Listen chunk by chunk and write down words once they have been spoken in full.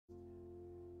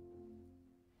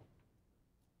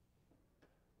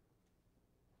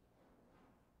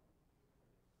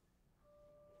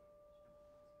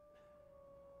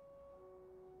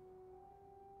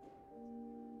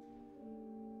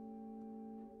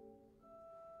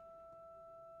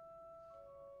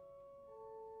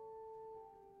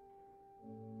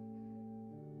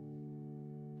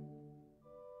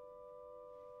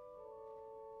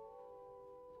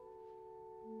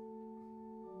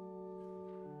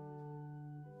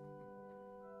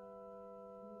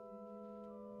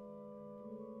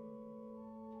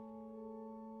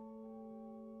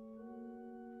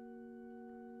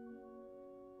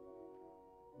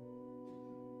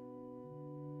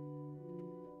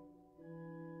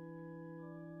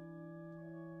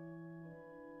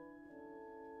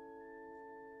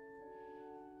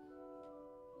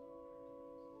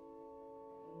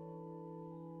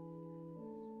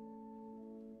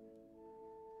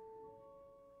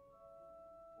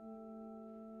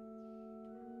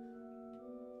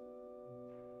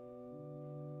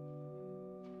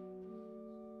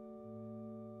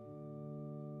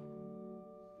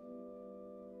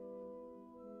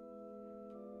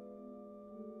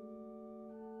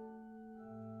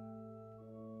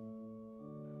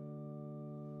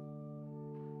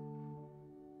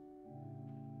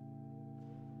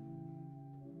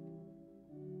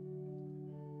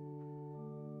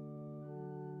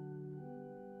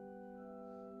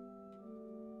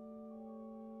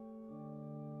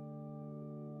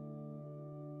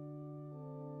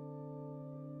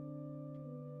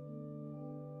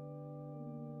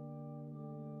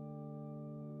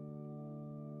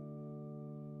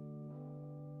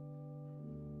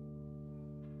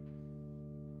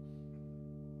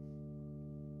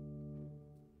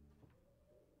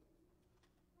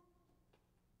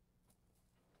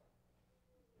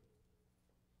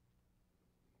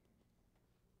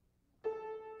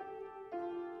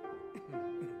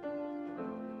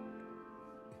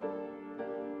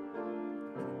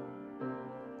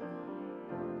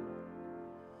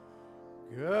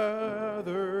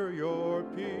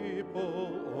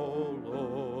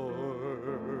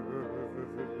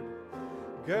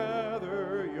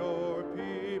Gather your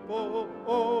people,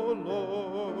 O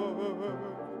Lord.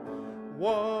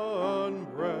 One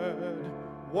bread,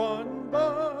 one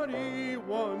body,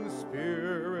 one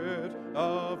spirit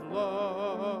of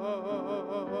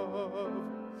love.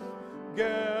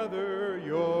 Gather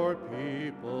your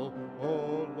people,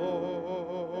 O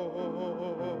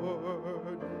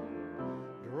Lord.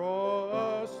 Draw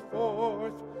us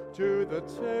forth to the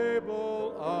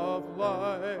table of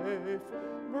life,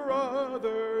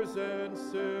 brothers and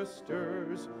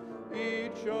sisters,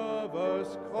 each of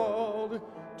us called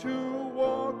to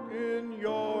walk in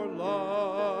your light.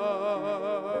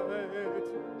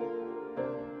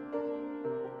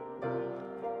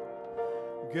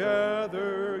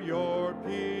 Gather your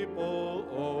people,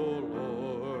 O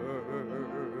Lord.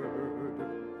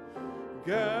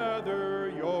 Gather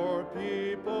your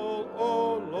people,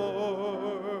 O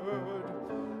Lord.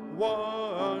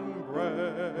 One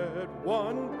bread,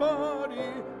 one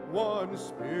body, one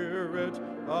spirit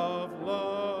of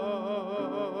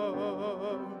love.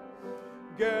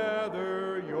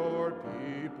 Gather your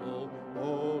people,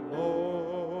 O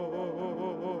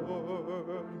Lord.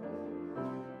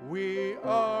 We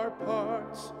are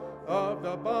parts of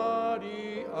the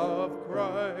body of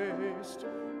Christ,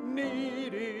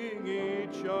 needing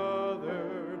each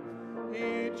other,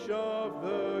 each of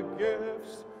the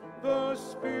gifts the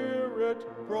Spirit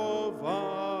provides.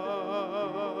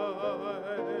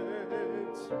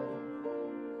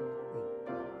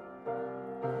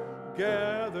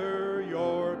 Gather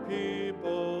your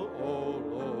people, O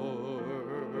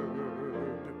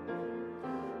Lord.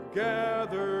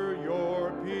 Gather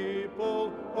your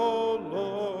people, O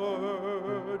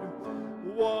Lord.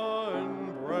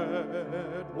 One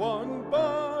bread, one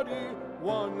body,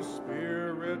 one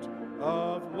spirit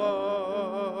of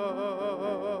love.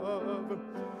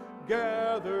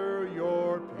 Gather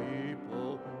your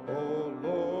people, O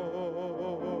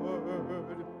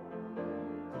Lord.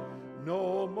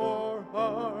 No more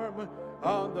harm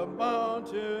on the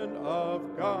mountain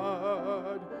of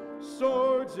God.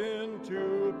 Swords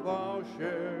into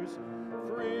plowshares,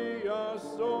 free us,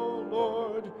 O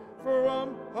Lord,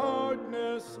 from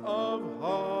hardness of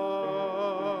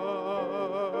heart.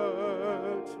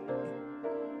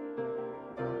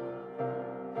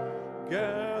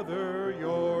 Gather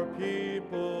your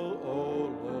people, O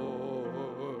Lord.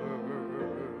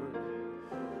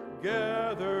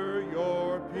 Gather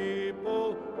your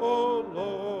people, O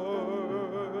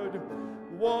Lord.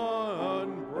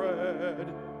 One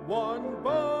bread, one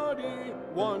body,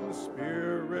 one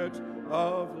spirit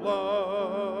of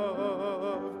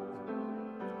love.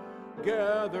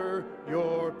 Gather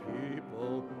your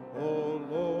people, O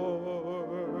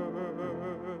Lord.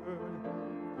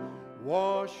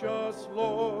 Wash us,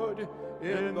 Lord,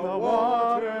 in the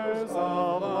waters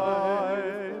of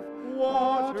life,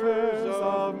 waters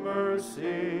of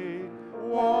mercy,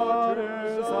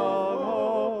 waters of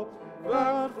hope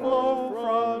that flow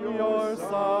from your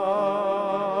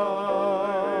side.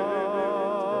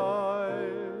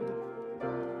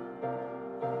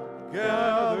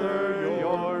 Gather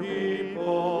your people, O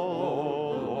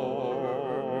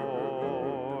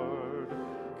Lord.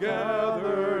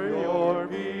 Gather your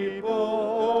people,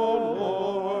 O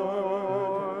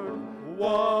Lord.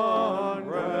 One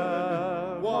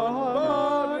bread, one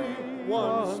body,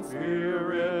 one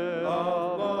spirit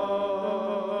of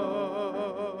love.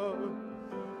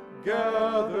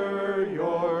 Gather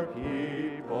your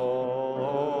people, O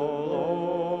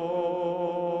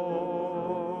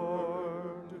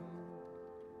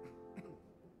Lord.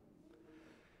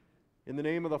 In the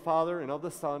name of the Father, and of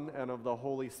the Son, and of the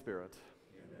Holy Spirit.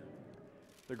 Amen.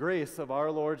 The grace of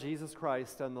our Lord Jesus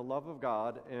Christ, and the love of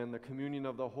God, and the communion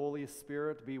of the Holy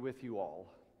Spirit be with you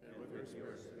all. And with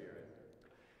your spirit.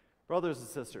 Brothers and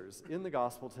sisters, in the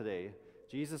gospel today,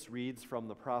 Jesus reads from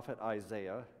the prophet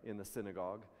Isaiah in the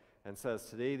synagogue and says,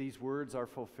 "Today these words are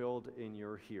fulfilled in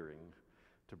your hearing,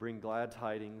 to bring glad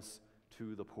tidings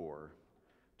to the poor,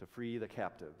 to free the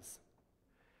captives."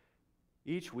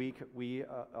 Each week we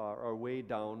are weighed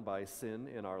down by sin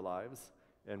in our lives,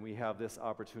 and we have this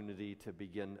opportunity to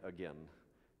begin again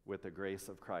with the grace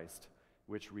of Christ,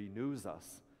 which renews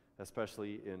us,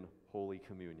 especially in Holy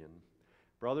Communion.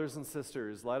 Brothers and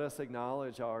sisters, let us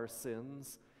acknowledge our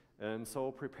sins and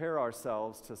so prepare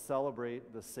ourselves to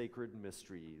celebrate the sacred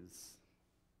mysteries.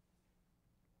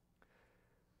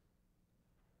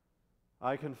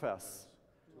 I confess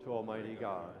to Almighty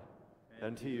God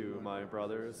and to you, my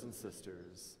brothers and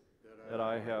sisters, that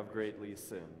I have greatly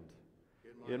sinned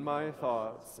in my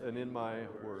thoughts and in my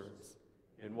words,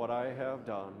 in what I have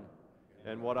done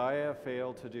and what I have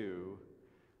failed to do,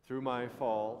 through my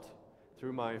fault,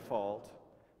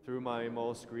 through my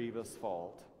most grievous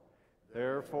fault.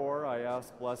 Therefore I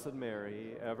ask Blessed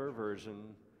Mary, ever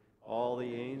Virgin, all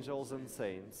the angels and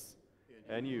saints,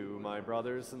 and you, my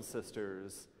brothers and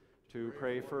sisters, to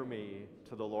pray for me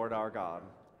to the Lord our God.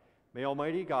 May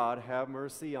Almighty God have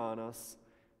mercy on us,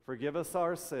 forgive us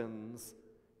our sins,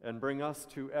 and bring us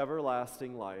to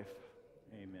everlasting life.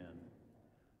 Amen.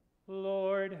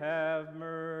 Lord, have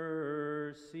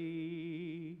mercy.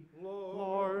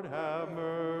 Lord, have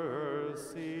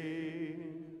mercy.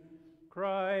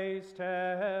 Christ,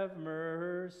 have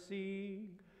mercy.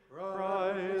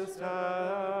 Christ,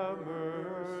 have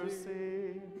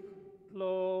mercy.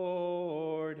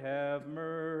 Lord, have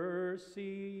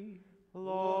mercy.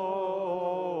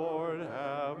 Lord,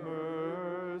 have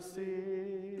mercy.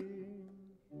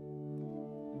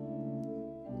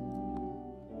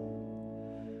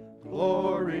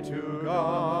 Glory to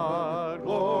God,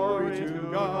 glory to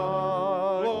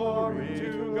God, glory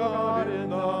to God in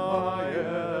the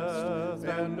highest,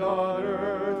 and on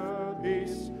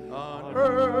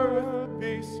earth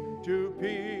peace to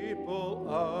people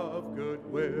of good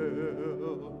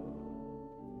will.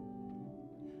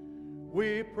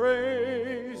 We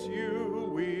praise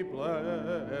you, we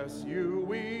bless you,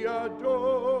 we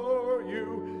adore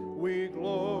you, we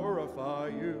glorify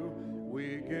you,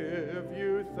 we give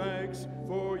you thanks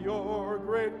for your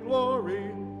great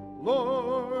glory,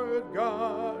 Lord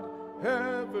God,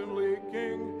 heavenly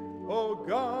King, O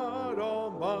God,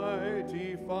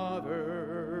 almighty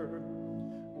Father.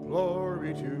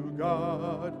 Glory to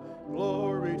God,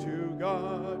 glory to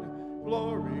God,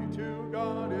 glory to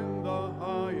God in the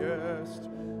highest,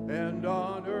 and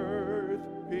on earth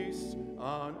peace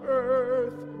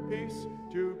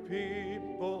to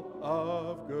people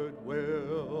of good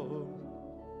will.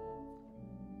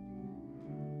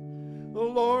 The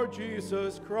Lord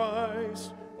Jesus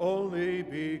Christ, only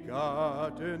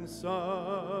begotten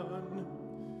Son,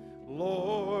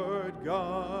 Lord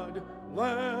God,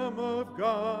 Lamb of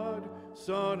God,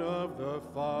 Son of the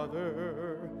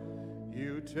Father,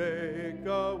 you take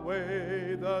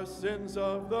away the sins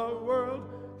of the world,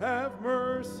 have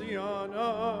mercy on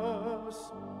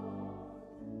us.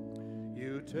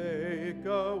 You take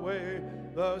away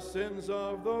the sins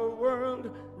of the world,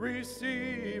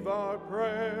 receive our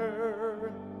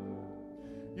prayer.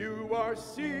 You are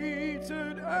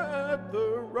seated at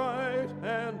the right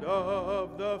hand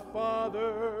of the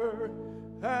Father,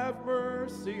 have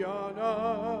mercy on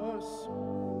us.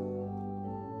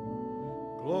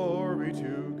 Glory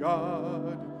to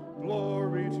God,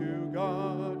 glory to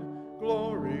God,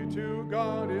 glory to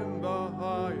God in the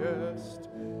highest,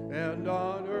 and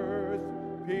on earth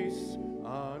peace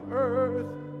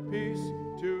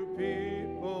to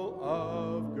people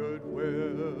of good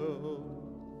will.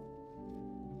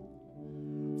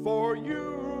 For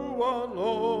you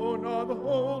alone are the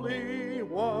Holy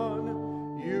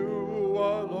One, you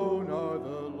alone are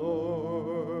the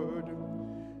Lord,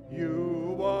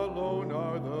 you alone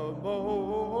are the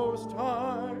Most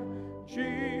High,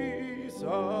 Jesus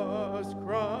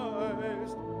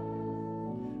Christ,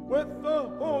 with the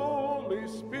Holy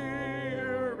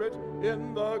Spirit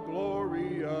in the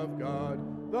glory of God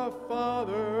the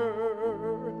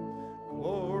Father.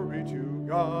 Glory to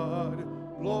God,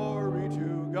 glory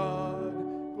to God,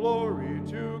 glory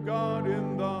to God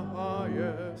in the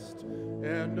highest,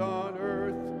 and on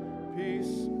earth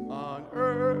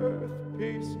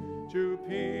peace to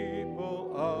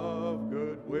people of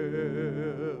good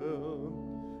will.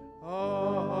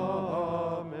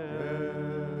 Amen.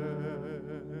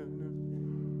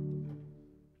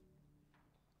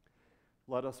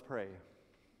 Let us pray.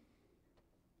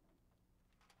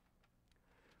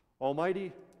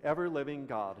 Almighty, ever-living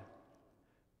God,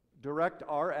 direct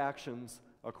our actions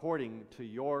according to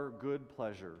your good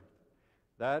pleasure,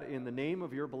 that in the name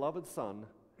of your beloved Son,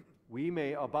 we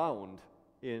may abound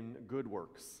in good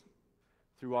works.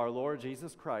 Through our Lord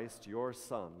Jesus Christ, your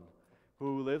Son,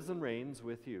 who lives and reigns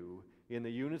with you in the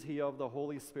unity of the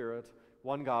Holy Spirit,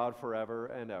 one God forever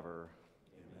and ever.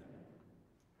 Amen.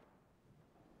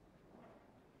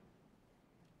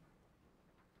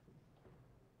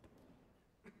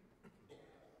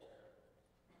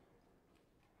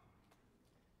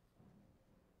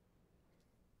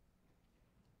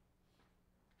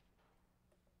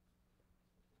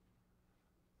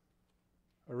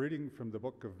 A reading from the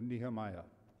book of Nehemiah.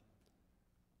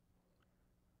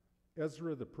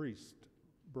 Ezra the priest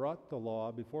brought the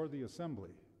law before the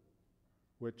assembly,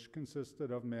 which consisted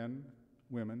of men,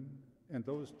 women, and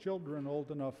those children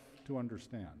old enough to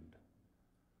understand.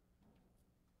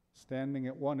 Standing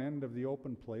at one end of the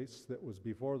open place that was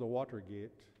before the water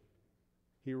gate,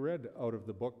 he read out of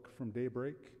the book from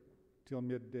daybreak till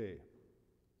midday.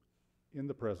 in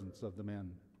the presence of the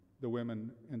men, the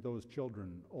women, and those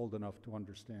children old enough to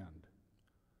understand.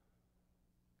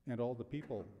 And all the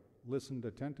people listened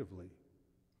attentively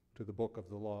to the book of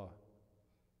the law.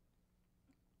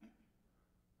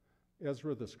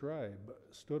 Ezra the scribe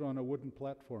stood on a wooden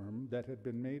platform that had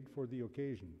been made for the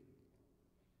occasion.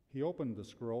 He opened the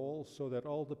scroll so that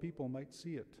all the people might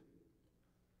see it,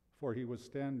 for he was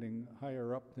standing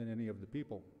higher up than any of the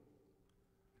people.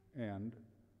 And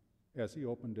as he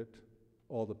opened it,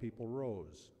 all the people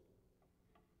rose.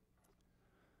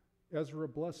 Ezra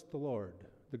blessed the Lord,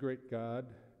 the great God,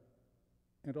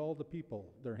 and all the people,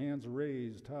 their hands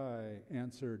raised high,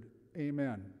 answered,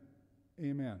 Amen,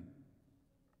 Amen.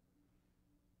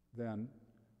 Then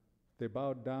they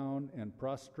bowed down and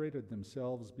prostrated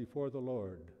themselves before the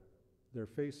Lord, their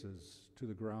faces to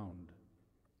the ground.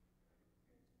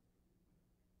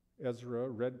 Ezra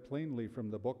read plainly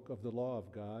from the book of the law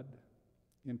of God,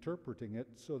 interpreting it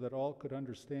so that all could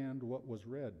understand what was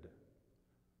read.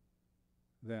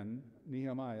 Then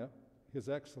Nehemiah, His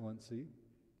Excellency,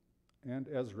 and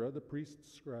Ezra, the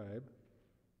priest scribe,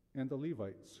 and the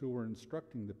Levites who were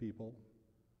instructing the people,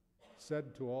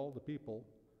 said to all the people,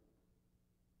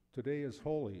 Today is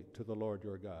holy to the Lord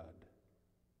your God.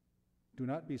 Do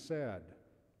not be sad,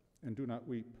 and do not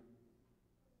weep.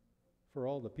 For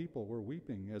all the people were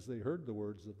weeping as they heard the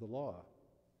words of the law.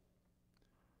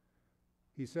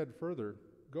 He said further,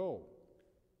 Go,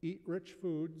 eat rich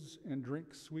foods and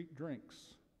drink sweet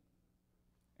drinks,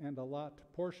 and allot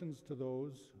portions to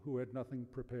those who had nothing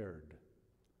prepared.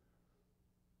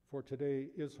 For today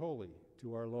is holy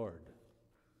to our Lord.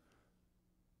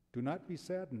 Do not be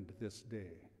saddened this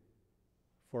day,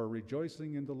 for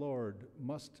rejoicing in the Lord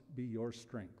must be your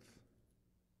strength.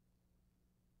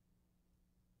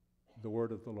 The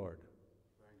word of the Lord.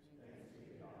 Thanks be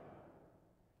to God.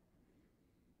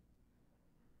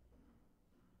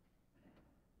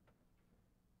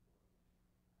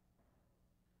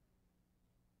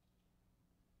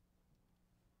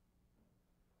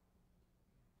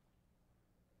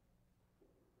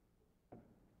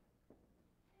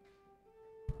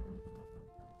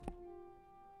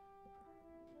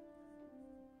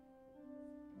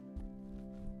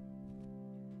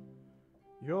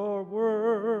 Your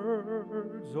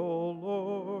words, O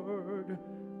Lord,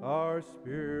 are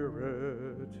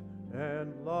spirit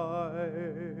and life.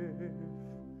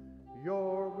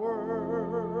 Your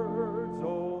words,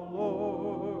 O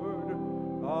Lord,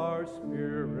 are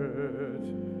spirit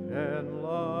and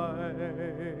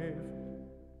life.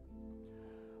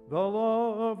 The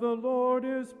law of the Lord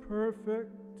is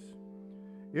perfect.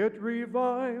 It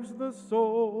revives the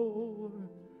soul.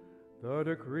 The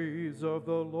decrees of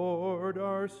the Lord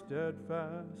are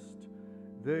steadfast.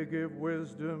 They give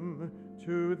wisdom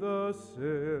to the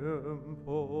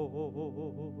simple.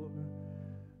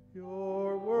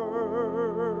 Your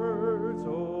words,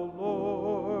 O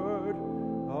Lord,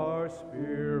 are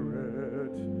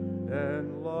spirit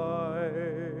and life.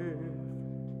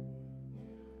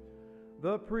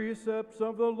 The precepts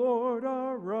of the Lord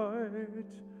are right.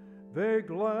 They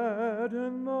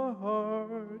gladden the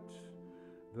heart.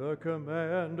 The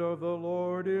command of the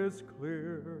Lord is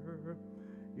clear.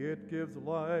 It gives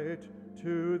light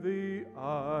to the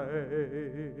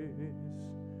eyes.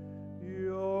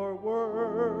 Your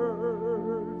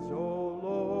words, O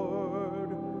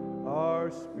Lord,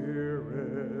 are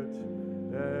spirit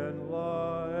and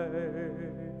life.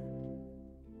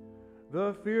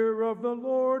 The fear of the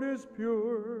Lord is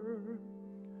pure,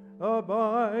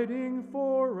 abiding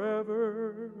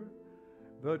forever.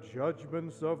 The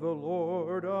judgments of the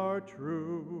Lord are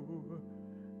true.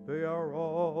 They are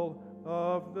all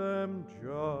of them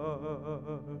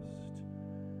just.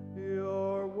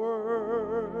 Your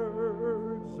words,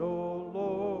 O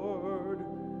Lord,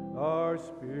 are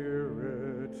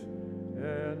spirit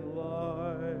and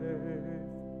life.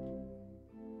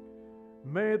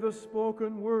 May the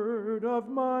spoken word of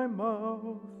my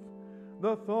mouth,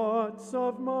 the thoughts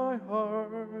of my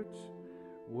heart,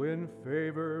 win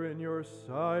favor in your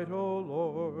sight, O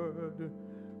Lord,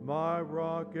 my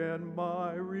rock and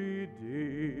my redeemer.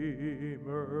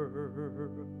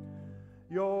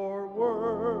 Your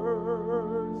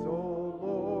words, O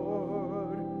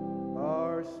Lord,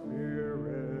 are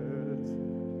spirit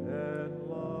and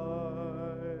life.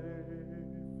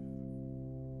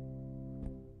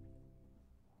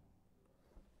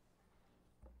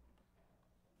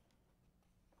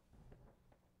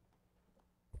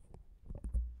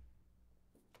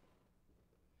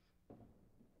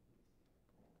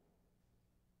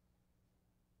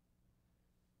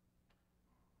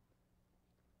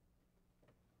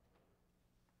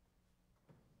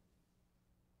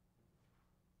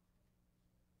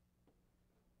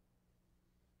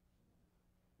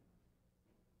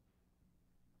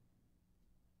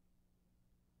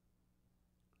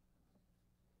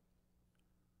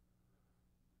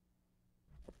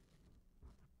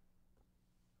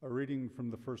 A reading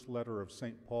from the first letter of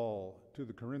St. Paul to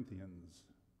the Corinthians.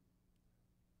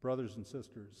 Brothers and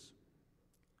sisters,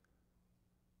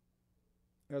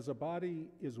 as a body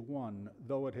is one,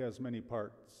 though it has many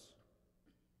parts,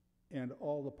 and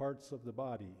all the parts of the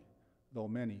body, though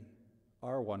many,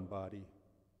 are one body,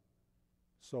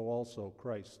 so also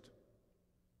Christ.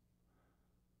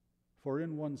 For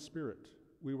in one Spirit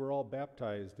we were all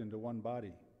baptized into one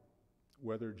body,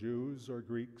 whether Jews or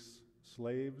Greeks,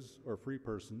 slaves or free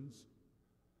persons,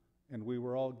 and we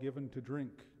were all given to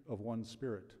drink of one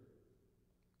Spirit.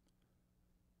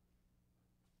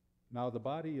 Now the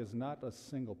body is not a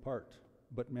single part,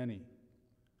 but many.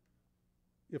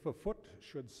 If a foot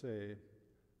should say,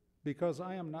 "Because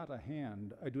I am not a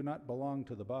hand, I do not belong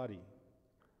to the body,"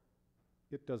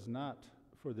 it does not,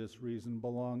 for this reason,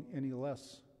 belong any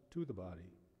less to the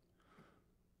body.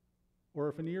 Or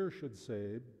if an ear should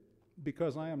say,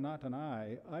 "Because I am not an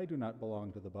eye, I do not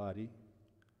belong to the body,"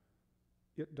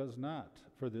 it does not,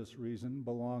 for this reason,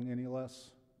 belong any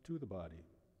less to the body.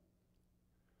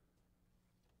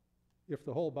 If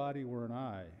the whole body were an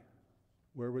eye,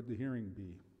 where would the hearing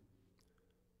be?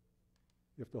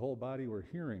 If the whole body were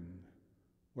hearing,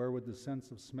 where would the sense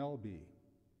of smell be?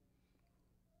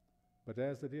 But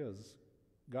as it is,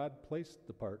 God placed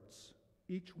the parts,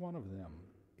 each one of them,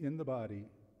 in the body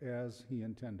as He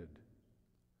intended.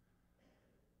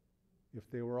 If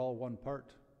they were all one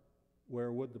part,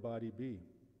 where would the body be?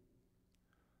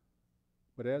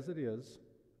 But as it is,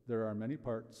 there are many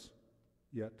parts,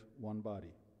 yet one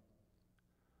body.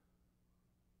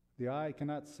 The eye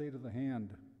cannot say to the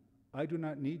hand, "I do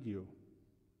not need you,"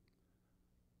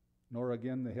 nor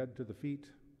again the head to the feet,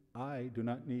 "I do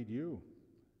not need you."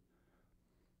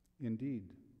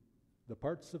 Indeed, the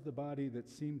parts of the body that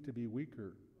seem to be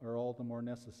weaker are all the more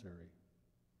necessary.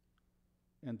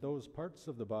 And those parts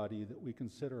of the body that we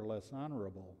consider less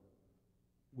honorable,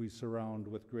 we surround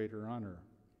with greater honor.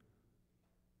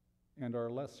 And our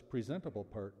less presentable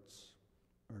parts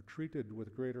are treated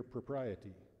with greater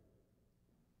propriety,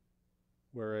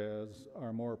 whereas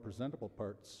our more presentable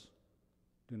parts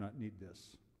do not need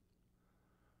this.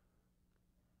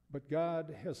 But God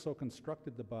has so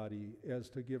constructed the body as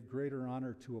to give greater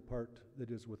honor to a part that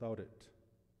is without it,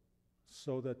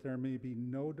 so that there may be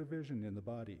no division in the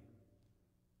body,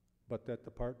 but that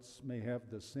the parts may have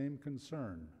the same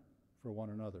concern for one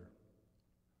another.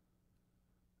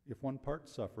 If one part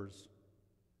suffers,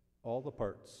 all the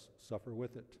parts suffer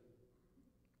with it.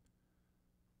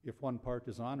 If one part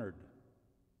is honored,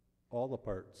 all the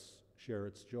parts share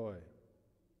its joy.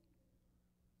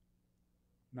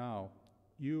 Now,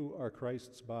 you are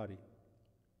Christ's body,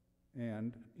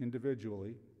 and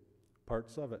individually,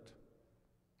 parts of it.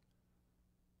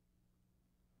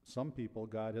 Some people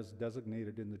God has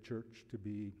designated in the church to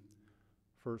be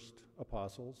first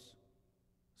apostles,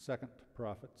 second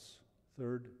prophets,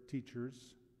 third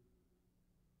teachers,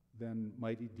 then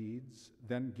mighty deeds,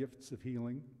 then gifts of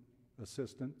healing,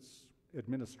 assistance,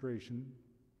 administration,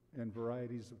 and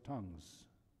varieties of tongues.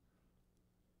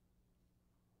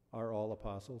 Are all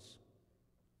apostles?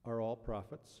 Are all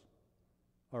prophets?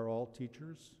 Are all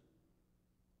teachers?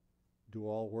 Do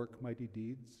all work mighty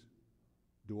deeds?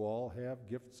 Do all have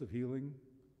gifts of healing?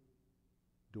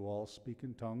 Do all speak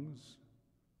in tongues?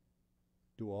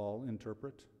 Do all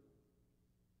interpret?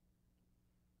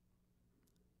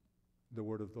 The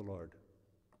word of the Lord.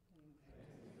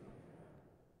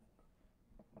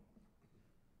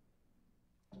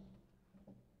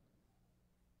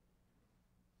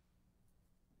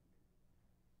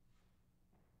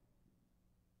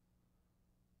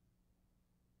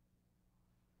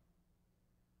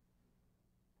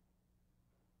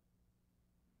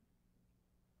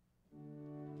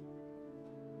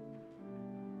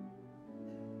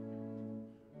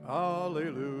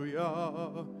 Alleluia,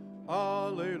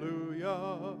 alleluia,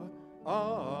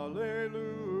 alleluia,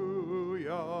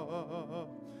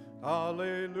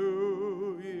 alleluia,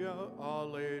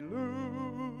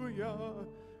 alleluia,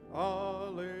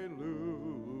 alleluia,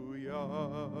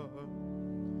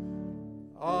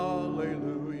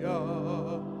 alleluia,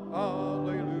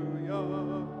 alleluia,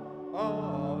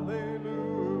 alleluia,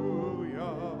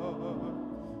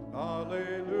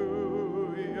 alleluia,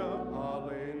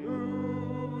 alleluia,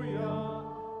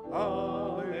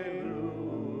 alleluia.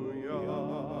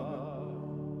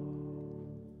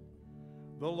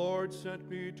 The Lord sent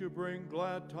me to bring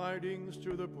glad tidings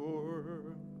to the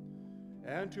poor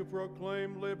and to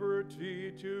proclaim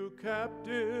liberty to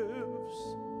captives.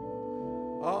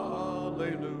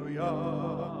 Alleluia,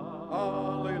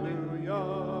 alleluia,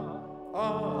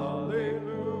 alleluia,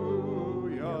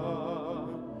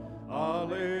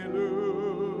 alleluia,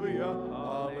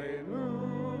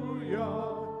 alleluia,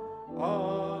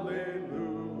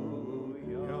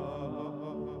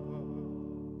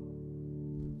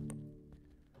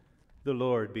 The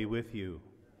Lord be with you.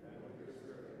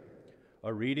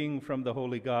 A reading from the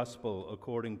Holy Gospel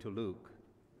according to Luke.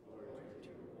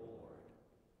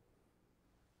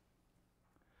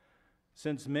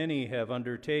 Since many have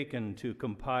undertaken to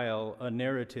compile a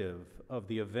narrative of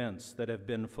the events that have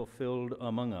been fulfilled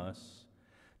among us,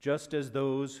 just as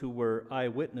those who were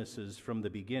eyewitnesses from the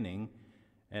beginning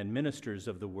and ministers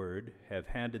of the word have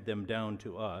handed them down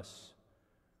to us,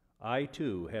 I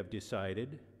too have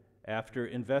decided, after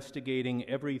investigating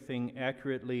everything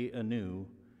accurately anew,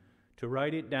 to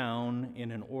write it down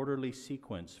in an orderly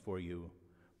sequence for you,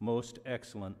 most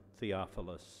excellent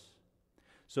Theophilus,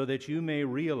 so that you may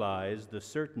realize the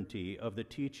certainty of the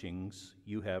teachings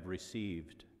you have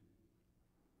received.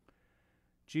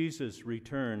 Jesus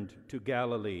returned to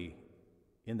Galilee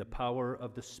in the power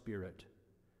of the Spirit,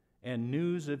 and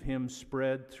news of him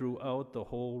spread throughout the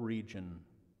whole region.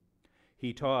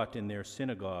 He taught in their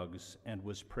synagogues and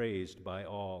was praised by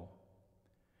all.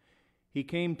 He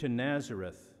came to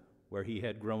Nazareth, where he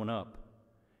had grown up,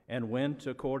 and went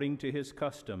according to his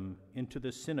custom into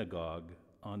the synagogue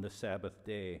on the Sabbath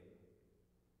day.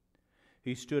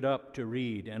 He stood up to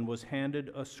read and was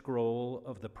handed a scroll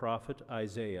of the prophet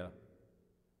Isaiah.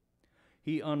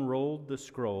 He unrolled the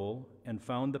scroll and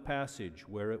found the passage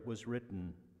where it was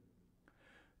written,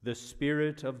 "The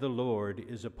Spirit of the Lord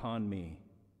is upon me,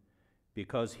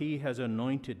 because he has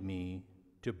anointed me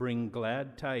to bring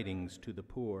glad tidings to the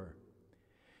poor.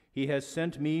 He has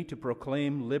sent me to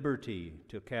proclaim liberty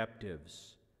to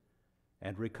captives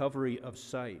and recovery of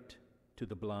sight to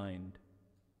the blind,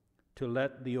 to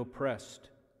let the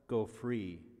oppressed go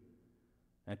free,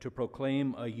 and to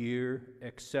proclaim a year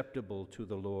acceptable to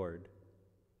the Lord."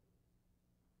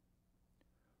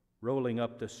 Rolling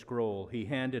up the scroll, he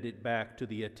handed it back to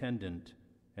the attendant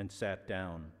and sat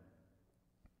down.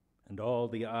 And all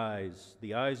the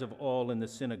eyes of all in the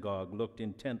synagogue looked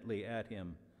intently at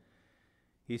him.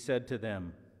 He said to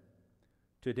them,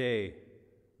 "Today,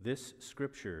 this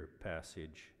scripture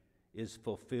passage is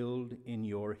fulfilled in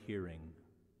your hearing."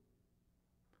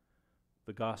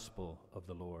 The Gospel of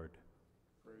the Lord.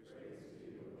 Praise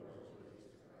to you, Lord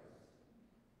Jesus Christ.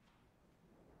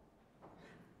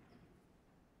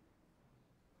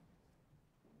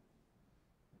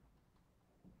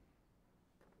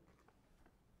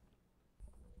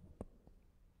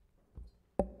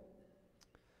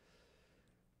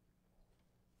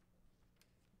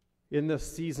 In this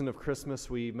season of Christmas,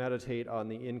 we meditate on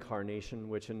the Incarnation,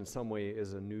 which in some way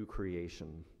is a new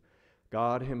creation.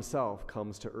 God himself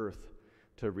comes to earth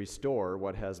to restore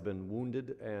what has been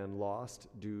wounded and lost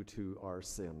due to our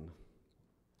sin.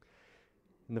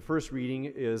 And the first reading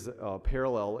is a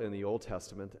parallel in the Old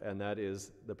Testament, and that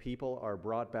is the people are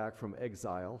brought back from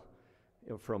exile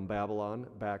from Babylon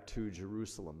back to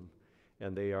Jerusalem,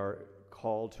 and they are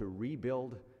called to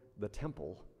rebuild the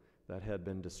temple that had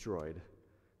been destroyed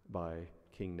by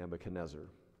King Nebuchadnezzar.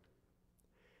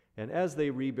 And as they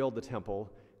rebuild the temple,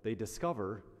 they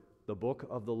discover the book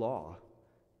of the law,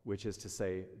 which is to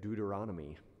say,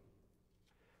 Deuteronomy.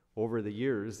 Over the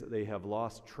years, they have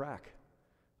lost track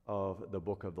of the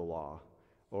book of the law,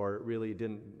 or really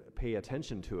didn't pay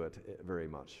attention to it very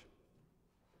much.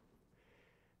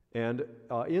 And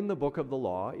in the book of the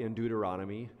law, in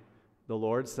Deuteronomy, the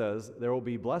Lord says, there will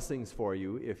be blessings for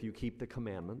you if you keep the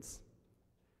commandments,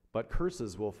 but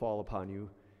curses will fall upon you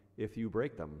if you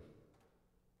break them,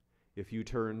 if you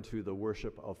turn to the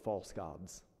worship of false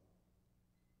gods.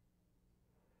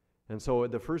 And so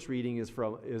the first reading is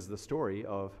the story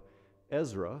of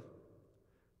Ezra,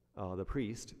 the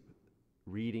priest,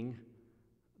 reading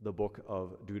the book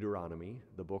of Deuteronomy,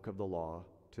 the book of the law,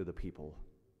 to the people.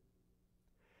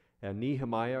 And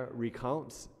Nehemiah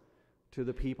recounts to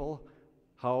the people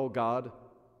how God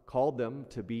called them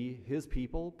to be his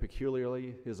people,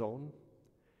 peculiarly his own,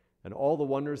 and all the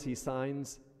wonders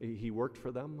he worked for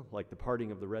them, like the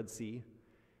parting of the Red Sea,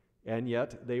 and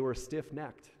yet they were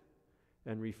stiff-necked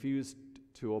and refused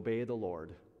to obey the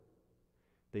Lord.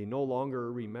 They no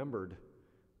longer remembered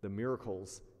the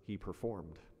miracles he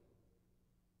performed.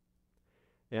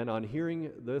 And on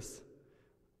hearing this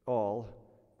all,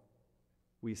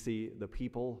 we see the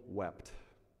people wept.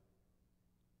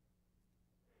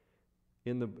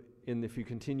 If you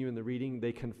continue in the reading,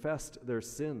 they confessed their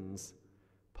sins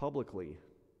publicly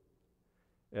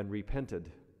and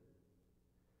repented.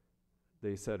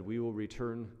 They said, "We will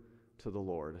return to the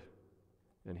Lord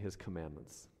and his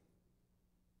commandments."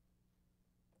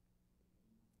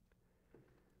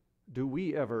 Do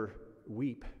we ever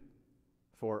weep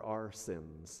for our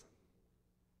sins?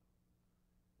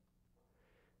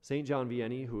 St. John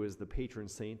Vianney, who is the patron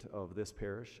saint of this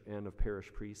parish and of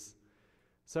parish priests,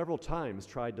 several times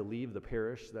tried to leave the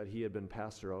parish that he had been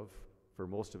pastor of for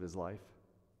most of his life,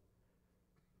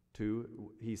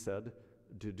 he said,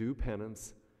 to do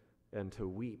penance and to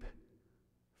weep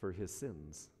for his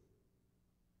sins.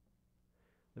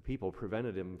 The people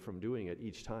prevented him from doing it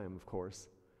each time, of course,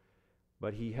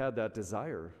 but he had that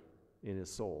desire in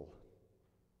his soul.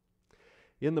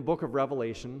 In the book of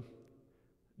Revelation,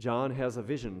 John has a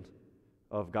vision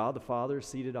of God the Father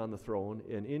seated on the throne,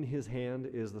 and in his hand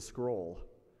is the scroll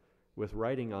with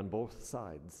writing on both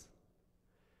sides.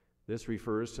 This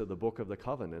refers to the book of the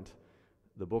covenant,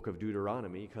 the book of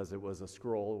Deuteronomy, because it was a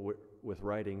scroll with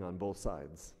writing on both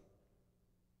sides.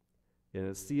 And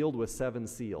it's sealed with 7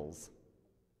 seals.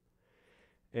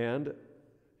 And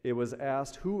it was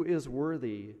asked, who is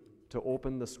worthy to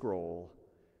open the scroll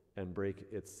and break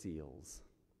its seals?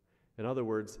 In other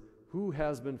words, who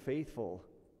has been faithful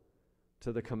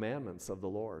to the commandments of the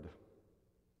Lord?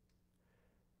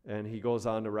 And he goes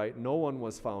on to write, no one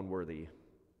was found worthy.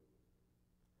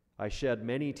 I shed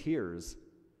many tears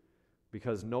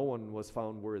because no one was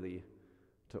found worthy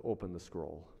to open the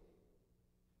scroll.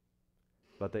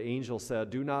 But the angel said,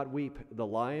 do not weep. The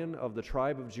Lion of the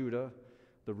tribe of Judah,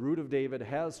 the Root of David,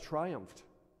 has triumphed,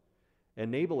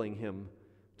 enabling him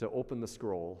to open the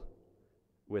scroll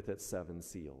with its 7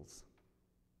 seals.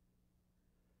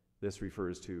 This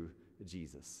refers to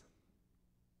Jesus.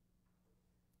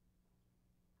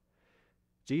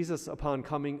 Jesus, upon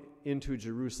coming into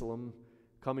Jerusalem,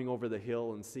 coming over the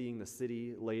hill and seeing the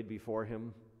city laid before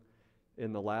him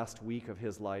in the last week of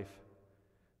his life,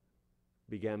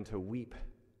 began to weep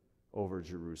over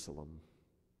Jerusalem.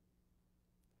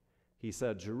 He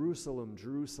said, Jerusalem,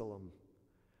 Jerusalem,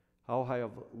 how I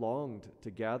have longed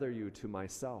to gather you to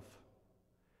myself,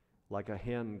 like a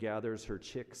hen gathers her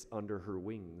chicks under her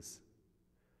wings,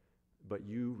 but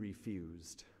you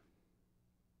refused.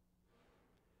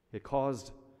 It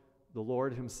caused the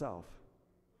Lord himself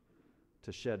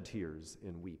to shed tears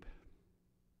and weep.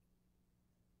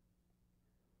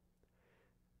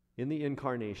 In the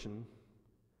incarnation,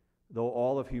 though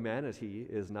all of humanity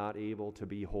is not able to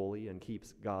be holy and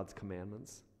keeps God's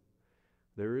commandments,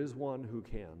 there is one who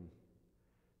can,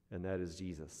 and that is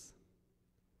Jesus.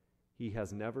 He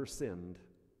has never sinned,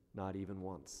 not even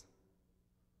once.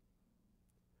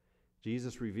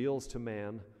 Jesus reveals to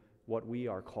man what we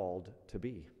are called to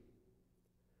be.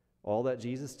 All that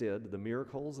Jesus did, the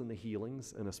miracles and the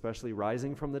healings, and especially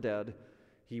rising from the dead,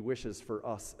 he wishes for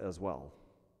us as well.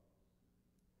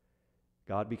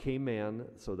 God became man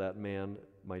so that man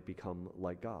might become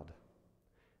like God.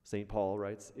 St. Paul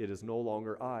writes, it is no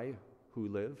longer I who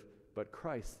live, but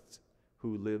Christ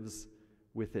who lives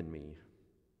within me.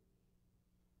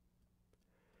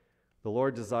 The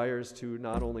Lord desires to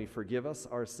not only forgive us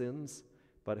our sins,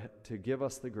 but to give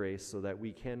us the grace so that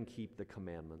we can keep the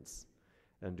commandments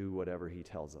and do whatever he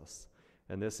tells us.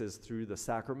 And this is through the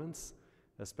sacraments,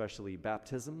 especially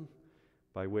baptism,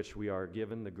 by which we are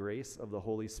given the grace of the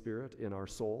Holy Spirit in our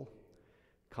soul,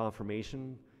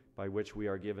 confirmation, by which we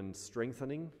are given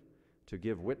strengthening to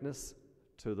give witness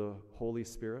to the Holy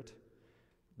Spirit,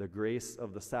 the grace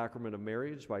of the sacrament of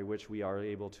marriage, by which we are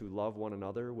able to love one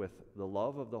another with the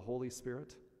love of the Holy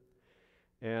Spirit,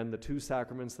 and the 2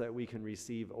 sacraments that we can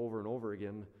receive over and over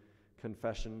again,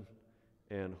 confession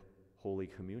and Holy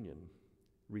Communion,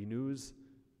 renews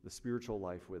the spiritual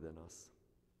life within us.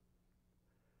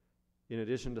 In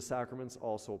addition to sacraments,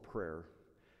 also prayer.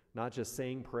 Not just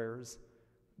saying prayers,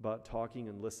 but talking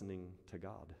and listening to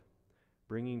God,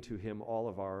 bringing to him all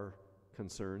of our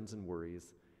concerns and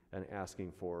worries and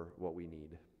asking for what we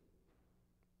need.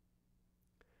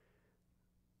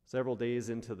 Several days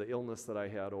into the illness that I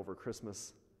had over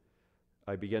Christmas,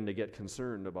 I began to get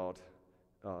concerned about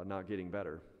not getting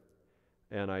better.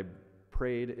 And I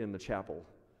prayed in the chapel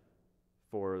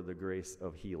for the grace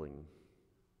of healing.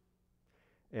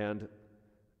 And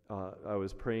I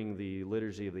was praying the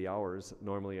Liturgy of the Hours.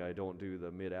 Normally I don't do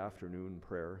the mid-afternoon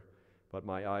prayer, but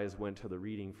my eyes went to the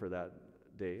reading for that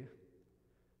day,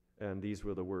 and these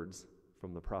were the words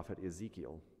from the prophet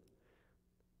Ezekiel.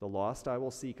 The lost I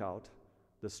will seek out,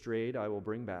 the strayed I will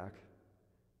bring back,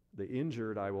 the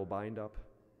injured I will bind up,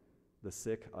 the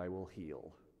sick I will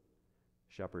heal,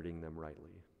 shepherding them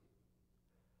rightly.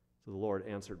 So the Lord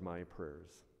answered my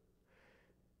prayers.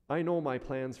 I know my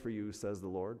plans for you, says the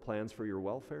Lord, plans for your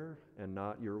welfare and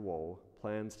not your woe,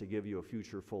 plans to give you a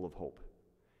future full of hope.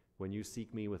 When you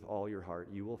seek me with all your heart,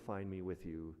 you will find me with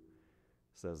you,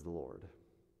 says the Lord.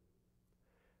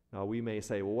 Now we may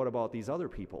say, well, what about these other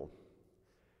people?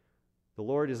 The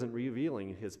Lord isn't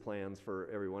revealing his plans for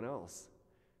everyone else.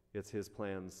 It's his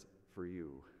plans for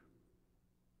you.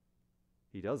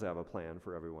 He does have a plan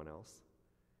for everyone else,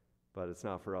 but it's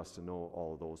not for us to know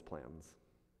all of those plans.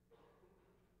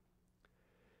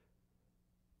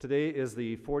 Today is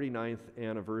the 49th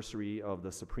anniversary of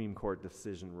the Supreme Court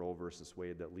decision Roe v.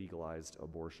 Wade that legalized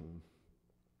abortion.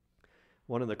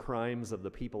 One of the crimes of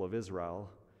the people of Israel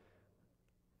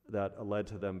that led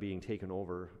to them being taken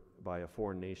over by a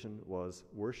foreign nation was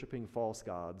worshiping false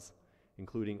gods,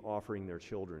 including offering their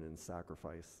children in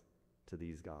sacrifice to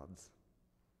these gods.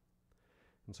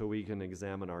 And so we can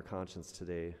examine our conscience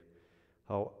today.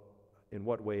 In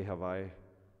what way have I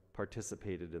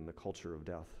participated in the culture of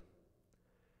death?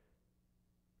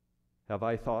 Have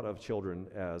I thought of children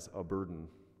as a burden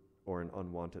or an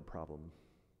unwanted problem?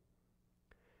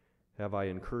 Have I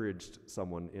encouraged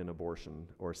someone in abortion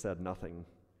or said nothing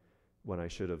when I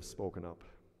should have spoken up?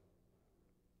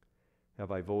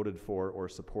 Have I voted for or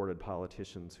supported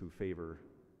politicians who favor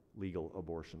legal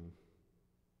abortion?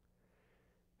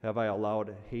 Have I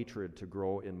allowed hatred to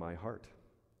grow in my heart?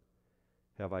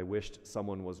 Have I wished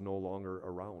someone was no longer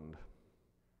around?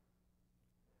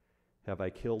 Have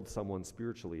I killed someone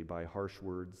spiritually by harsh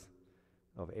words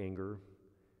of anger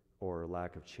or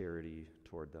lack of charity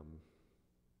toward them?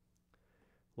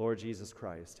 Lord Jesus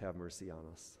Christ, have mercy on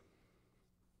us.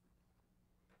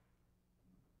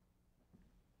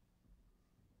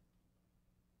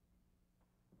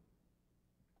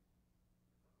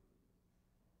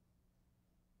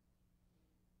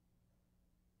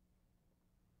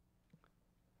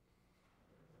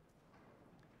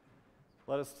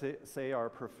 Let us say our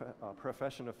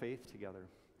profession of faith together.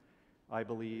 I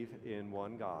believe in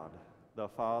one God, the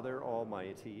Father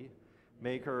Almighty,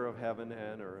 maker of heaven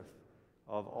and earth,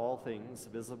 of all things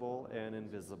visible and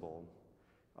invisible.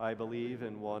 I believe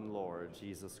in one Lord,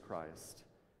 Jesus Christ,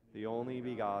 the only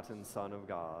begotten Son of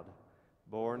God,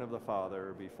 born of the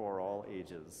Father before all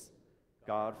ages,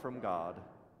 God from God,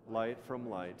 light from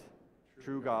light,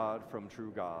 true God from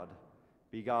true God,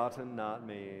 begotten, not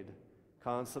made,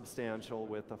 consubstantial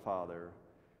with the Father.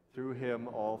 Through him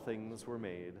all things were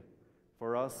made.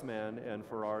 For us men and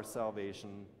for our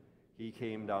salvation, he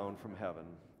came down from heaven,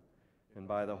 and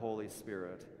by the Holy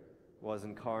Spirit was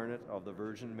incarnate of the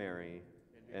Virgin Mary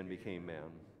and became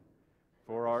man.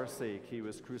 For our sake he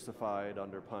was crucified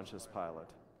under Pontius Pilate.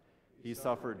 He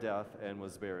suffered death and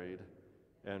was buried,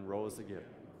 and rose again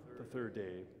the third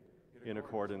day in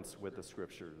accordance with the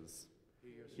Scriptures.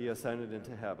 He ascended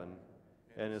into heaven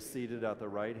and is seated at the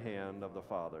right hand of the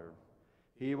Father.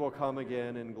 He will come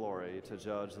again in glory to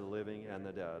judge the living and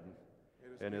the dead,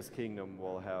 and his kingdom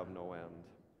will have no end.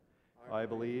 I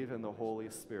believe in the Holy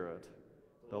Spirit,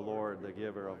 the Lord, the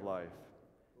giver of life,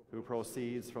 who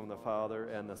proceeds from the Father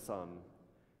and the Son,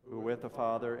 who with the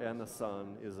Father and the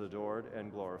Son is adored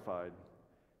and glorified,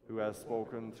 who has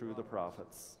spoken through the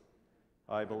prophets.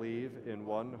 I believe in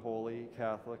one holy,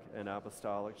 Catholic, and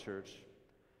apostolic church.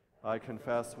 I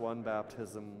confess one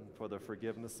baptism for the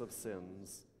forgiveness of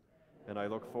sins, and I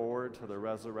look forward to the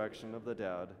resurrection of the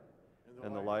dead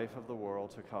and the life of the world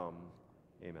to come.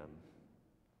 Amen.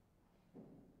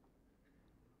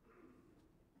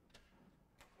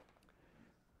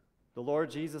 The Lord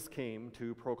Jesus came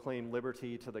to proclaim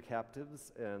liberty to the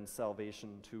captives and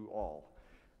salvation to all.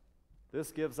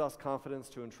 This gives us confidence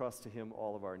to entrust to him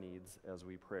all of our needs as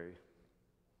we pray.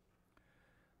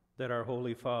 That our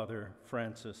Holy Father,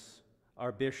 Francis,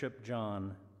 our Bishop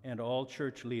John, and all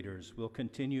church leaders will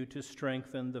continue to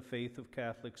strengthen the faith of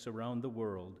Catholics around the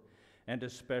world, and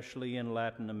especially in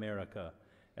Latin America,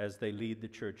 as they lead the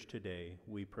church today,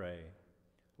 we pray.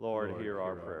 Lord, hear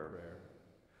our prayer.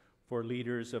 For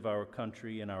leaders of our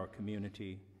country and our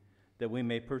community, that we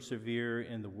may persevere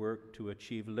in the work to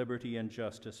achieve liberty and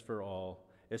justice for all,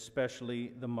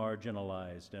 especially the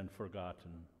marginalized and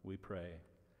forgotten, we pray.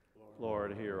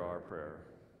 Lord, hear our prayer.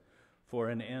 For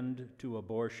an end to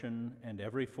abortion and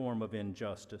every form of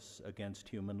injustice against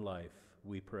human life,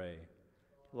 we pray.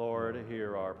 Lord,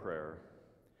 hear our prayer.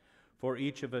 For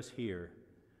each of us here,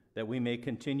 that we may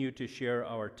continue to share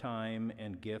our time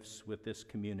and gifts with this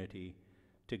community,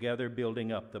 together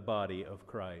building up the body of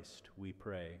Christ, we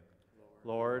pray.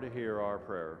 Lord, hear our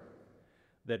prayer.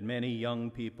 That many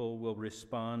young people will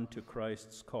respond to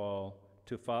Christ's call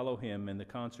to follow him in the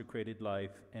consecrated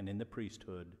life and in the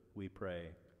priesthood, we pray.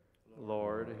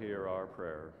 Lord, hear our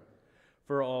prayer.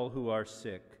 For all who are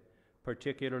sick,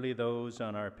 particularly those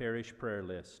on our parish prayer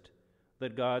list,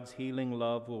 that God's healing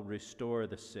love will restore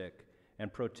the sick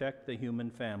and protect the human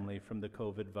family from the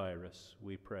COVID virus,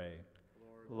 we pray.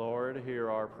 Lord, hear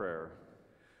our prayer.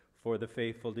 For the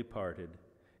faithful departed,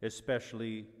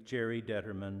 especially Jerry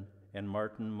Detterman and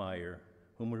Martin Meyer,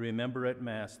 whom we remember at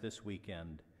Mass this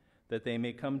weekend, that they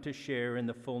may come to share in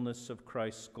the fullness of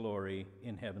Christ's glory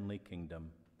in heavenly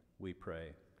kingdom, we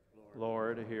pray.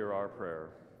 Lord, hear our prayer.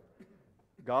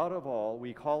 God of all,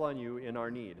 we call on you in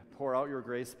our need. Pour out your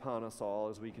grace upon us all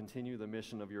as we continue the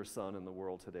mission of your Son in the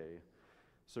world today,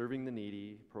 serving the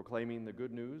needy, proclaiming the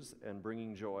good news, and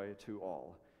bringing joy to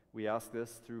all. We ask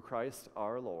this through Christ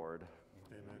our Lord.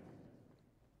 Amen.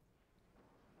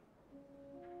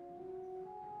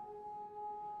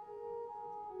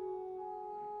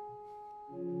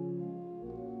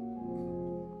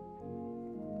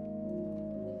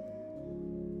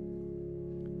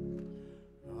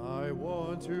 I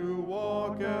want to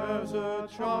walk as a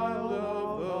child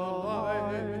of the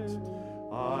light.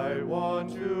 I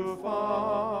want to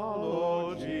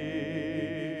follow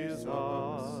Jesus.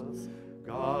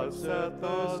 God set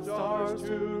the stars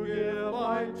to give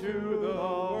light to the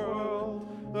world.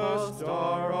 The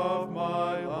star of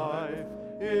my life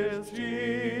is Jesus.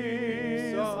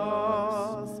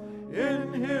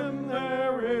 In him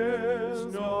there is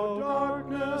no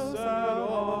darkness at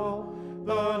all.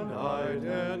 The night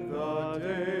and the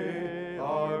day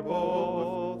are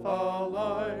both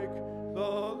alike.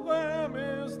 The Lamb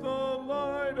is the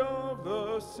light of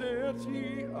the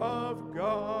city of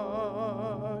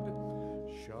God.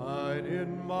 Shine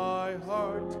in my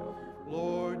heart,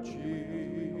 Lord Jesus.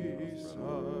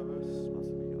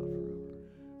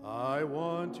 I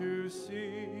want to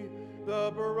see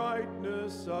the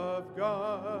brightness of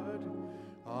God.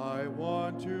 I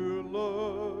want to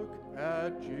look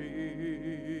at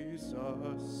Jesus.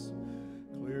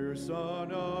 Clear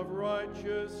sun of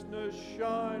righteousness,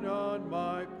 shine on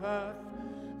my path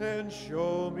and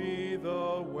show me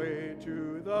the way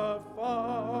to the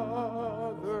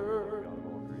Father.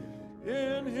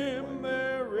 In him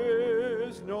there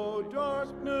is no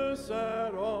darkness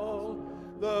at all.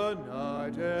 The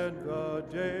night and the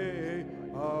day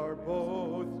are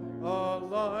both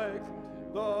alike.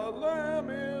 The Lamb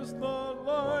is the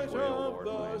light of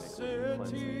the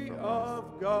city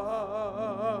of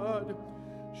God.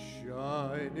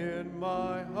 Shine in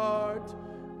my heart,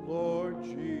 Lord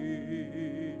Jesus.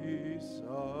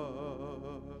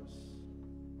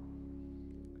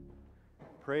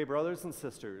 Pray, brothers and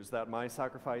sisters, that my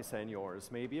sacrifice and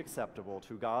yours may be acceptable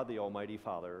to God the Almighty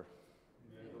Father.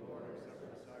 May the Lord accept the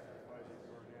sacrifice of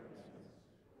your hands,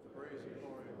 the praise and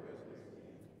glory of his name,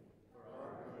 for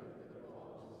our good and the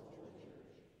cause of the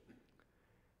church.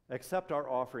 Accept our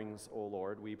offerings, O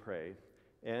Lord, we pray,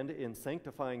 and in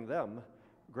sanctifying them,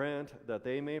 grant that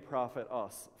they may profit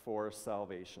us for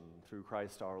salvation through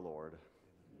Christ our Lord.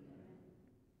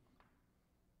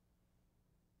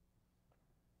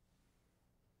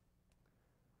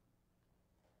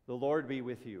 The Lord be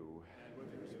with you. And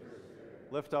with your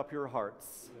spirit. Lift up your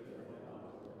hearts.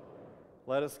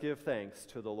 Let us give thanks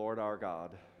to the Lord our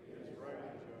God.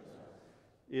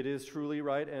 It is truly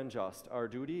right and just, our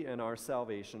duty and our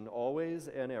salvation, always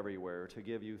and everywhere, to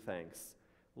give you thanks,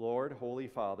 Lord, Holy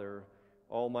Father,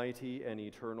 Almighty and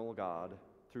eternal God,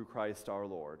 through Christ our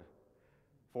Lord.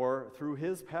 For through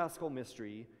his paschal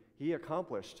mystery, he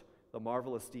accomplished the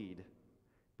marvelous deed,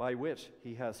 by which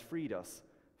he has freed us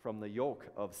from the yoke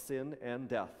of sin and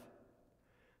death,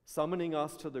 summoning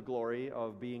us to the glory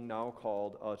of being now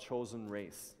called a chosen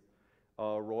race,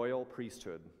 a royal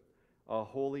priesthood, a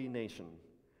holy nation,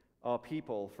 a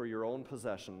people for your own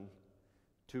possession,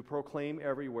 to proclaim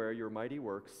everywhere your mighty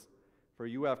works, for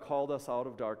you have called us out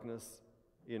of darkness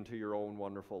into your own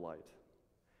wonderful light.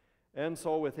 And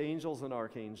so with angels and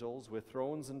archangels, with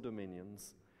thrones and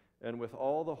dominions, and with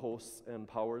all the hosts and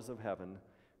powers of heaven,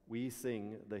 we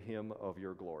sing the hymn of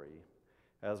your glory,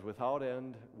 as without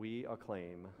end we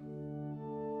acclaim.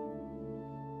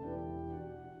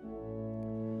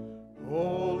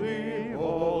 Holy,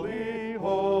 holy,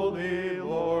 holy,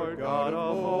 Lord God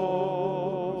of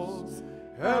hosts,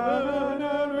 heaven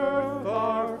and earth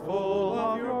are full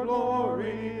of your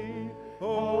glory.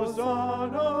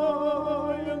 Hosanna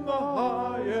in the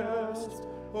highest,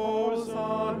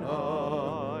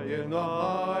 Hosanna in the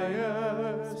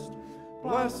highest.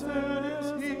 Blessed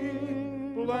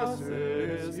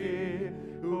is he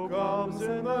who comes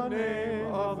in the name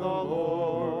of the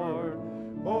Lord.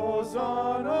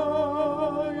 Hosanna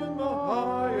in the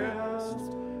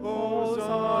highest,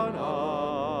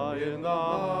 Hosanna in the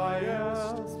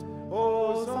highest,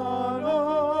 Hosanna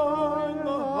in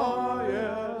the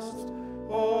highest,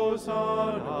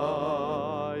 Hosanna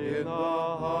in the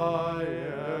highest.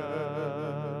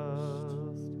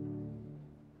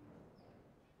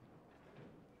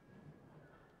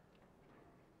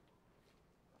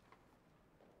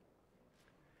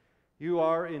 You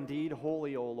are indeed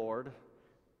holy, O Lord,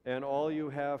 and all you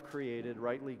have created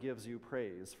rightly gives you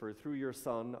praise, for through your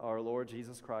Son, our Lord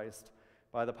Jesus Christ,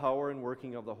 by the power and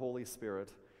working of the Holy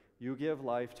Spirit, You give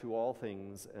life to all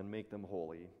things and make them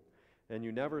holy, and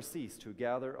you never cease to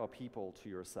gather a people to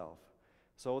yourself,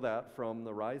 so that from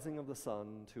the rising of the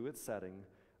sun to its setting,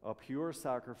 a pure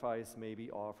sacrifice may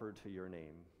be offered to your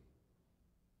name.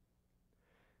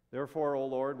 Therefore, O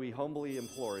Lord, we humbly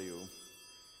implore you,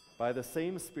 by the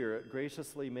same Spirit,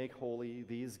 graciously make holy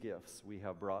these gifts we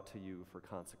have brought to you for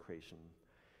consecration,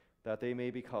 that they may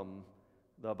become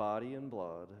the body and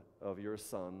blood of your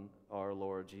Son, our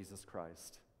Lord Jesus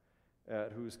Christ,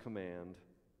 at whose command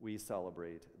we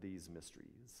celebrate these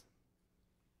mysteries.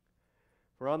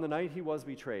 For on the night he was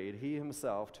betrayed, he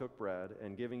himself took bread,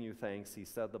 and giving you thanks, he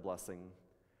said the blessing,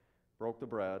 broke the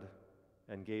bread,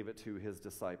 and gave it to his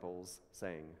disciples,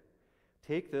 saying,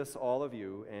 "Take this, all of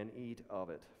you, and eat of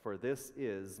it, for this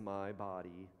is my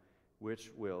body,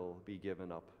 which will be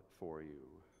given up for you."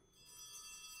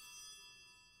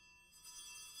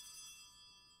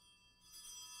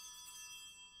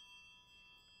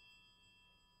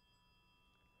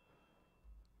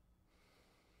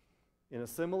 In a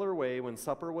similar way, when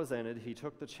supper was ended, he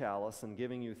took the chalice, and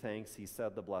giving you thanks, he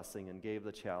said the blessing, and gave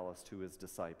the chalice to his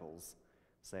disciples,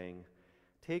 saying,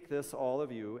 "Take this, all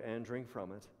of you, and drink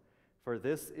from it, for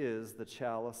this is the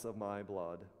chalice of my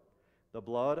blood, the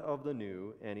blood of the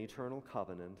new and eternal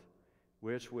covenant,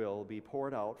 which will be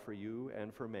poured out for you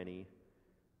and for many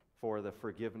for the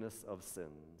forgiveness of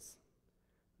sins.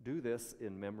 Do this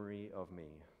in memory of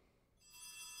me."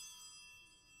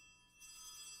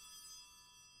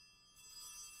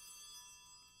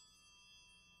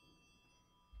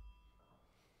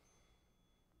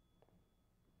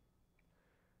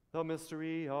 The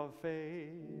mystery of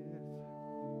faith.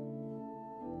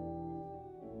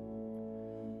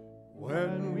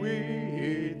 When we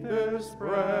eat this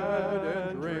bread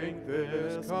and drink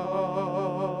this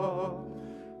cup,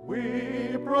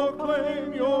 we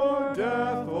proclaim your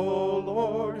death, O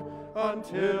Lord,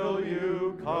 until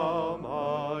you come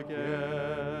again.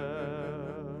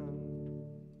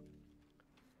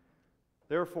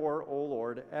 Therefore, O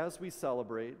Lord, as we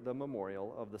celebrate the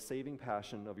memorial of the saving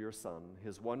passion of your Son,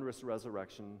 his wondrous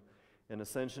resurrection and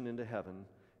ascension into heaven,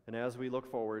 and as we look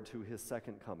forward to his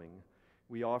second coming,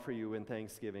 we offer you in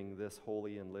thanksgiving this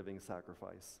holy and living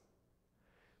sacrifice.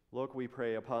 Look, we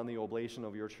pray, upon the oblation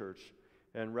of your church,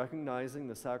 and recognizing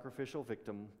the sacrificial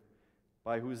victim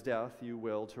by whose death you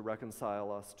will to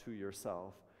reconcile us to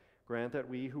yourself, grant that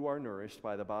we who are nourished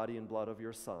by the body and blood of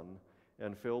your Son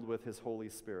and filled with his Holy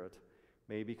Spirit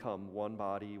may become one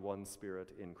body, one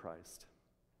spirit in Christ.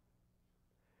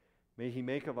 May he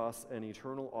make of us an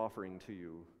eternal offering to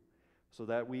you, so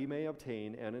that we may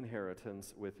obtain an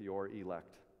inheritance with your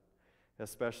elect,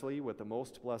 especially with the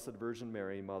most blessed Virgin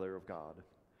Mary, Mother of God,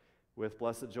 with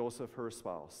blessed Joseph, her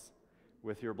spouse,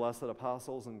 with your blessed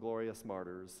apostles and glorious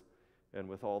martyrs, and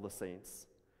with all the saints,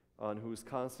 on whose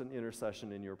constant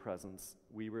intercession in your presence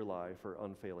we rely for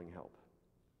unfailing help.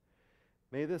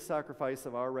 May this sacrifice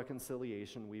of our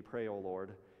reconciliation, we pray, O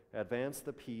Lord, advance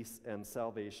the peace and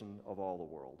salvation of all the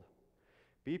world.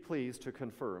 Be pleased to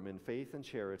confirm in faith and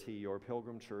charity your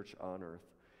pilgrim church on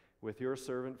earth, with your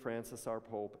servant Francis our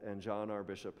Pope and John our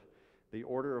Bishop, the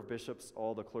order of bishops,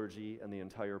 all the clergy, and the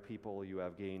entire people you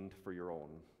have gained for your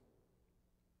own.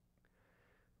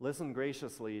 Listen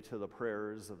graciously to the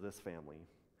prayers of this family,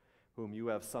 whom you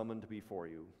have summoned before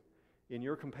you. In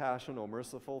your compassion, O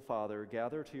merciful Father,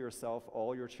 gather to yourself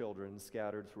all your children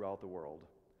scattered throughout the world.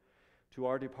 To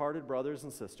our departed brothers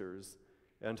and sisters,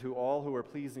 and to all who are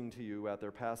pleasing to you at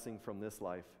their passing from this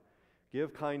life,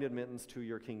 give kind admittance to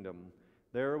your kingdom.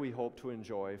 There we hope to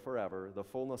enjoy forever the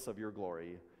fullness of your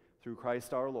glory, through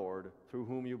Christ our Lord, through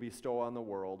whom you bestow on the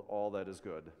world all that is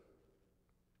good.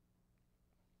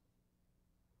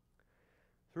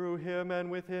 Through him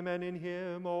and with him and in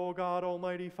him, O God,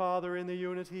 Almighty Father, in the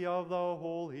unity of the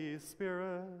Holy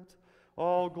Spirit,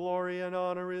 all glory and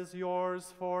honor is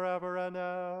yours forever and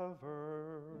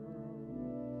ever.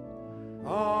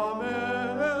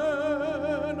 Amen,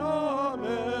 amen, amen,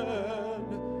 amen,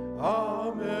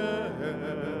 amen,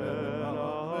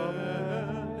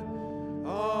 amen, amen,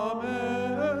 amen.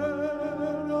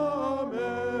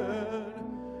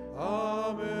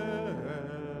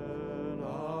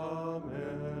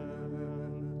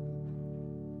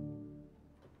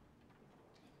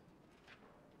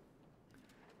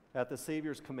 At the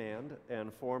Savior's command,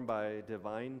 and formed by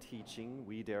divine teaching,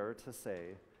 we dare to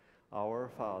say, Our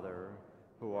Father,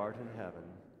 who art in heaven,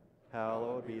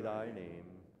 hallowed be thy name.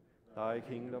 Thy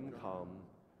kingdom come,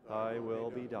 thy will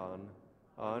be done,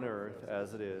 on earth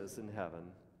as it is in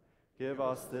heaven. Give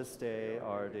us this day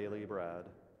our daily bread,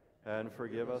 and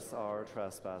forgive us our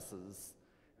trespasses,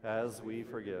 as we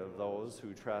forgive those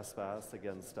who trespass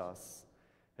against us.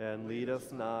 And lead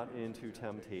us not into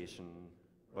temptation,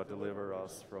 but deliver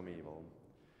us from evil.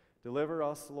 Deliver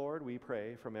us, Lord, we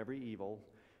pray, from every evil.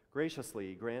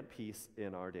 Graciously grant peace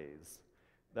in our days,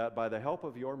 that by the help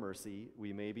of your mercy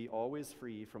we may be always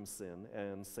free from sin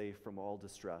and safe from all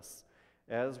distress,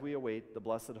 as we await the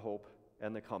blessed hope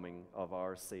and the coming of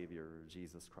our Savior,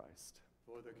 Jesus Christ.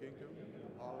 For the kingdom, the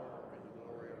power, and the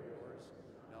glory are yours,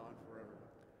 now and forever.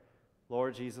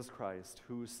 Lord Jesus Christ,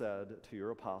 who said to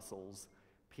your apostles,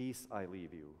 "Peace I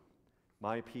leave you,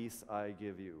 my peace I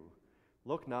give you,"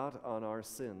 look not on our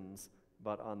sins,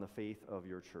 but on the faith of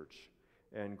your church,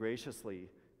 and graciously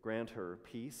grant her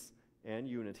peace and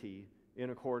unity in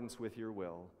accordance with your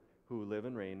will, who live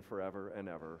and reign forever and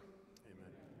ever.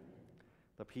 Amen.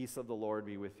 The peace of the Lord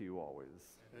be with you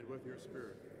always. And with your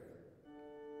spirit.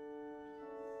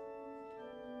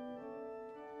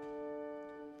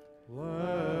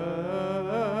 Lamb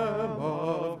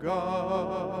of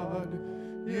God,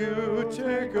 you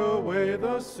take away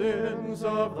the sins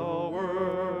of the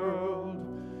world.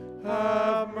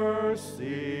 Have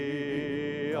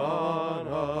mercy on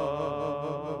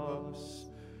us.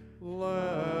 Lamb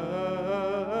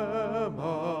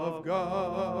of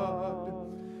God,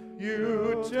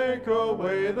 you take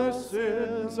away the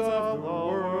sins of the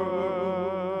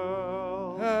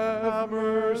world. Have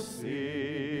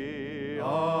mercy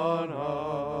on us.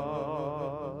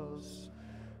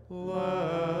 Lamb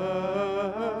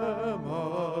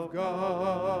of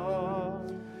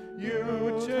God,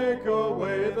 you take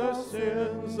away the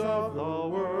sins of the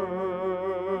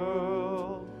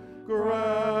world.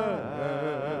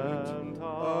 Grant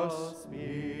us peace.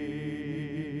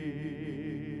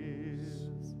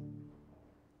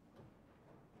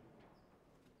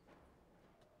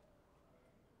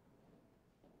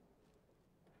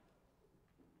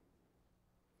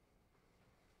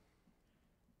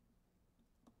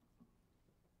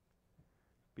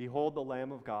 Behold the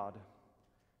Lamb of God.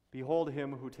 Behold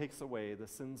him who takes away the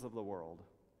sins of the world.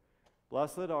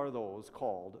 Blessed are those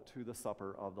called to the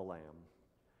supper of the Lamb.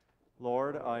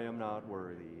 Lord, I am not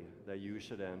worthy that you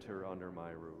should enter under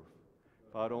my roof,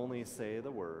 but only say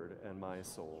the word, and my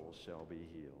soul shall be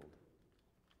healed.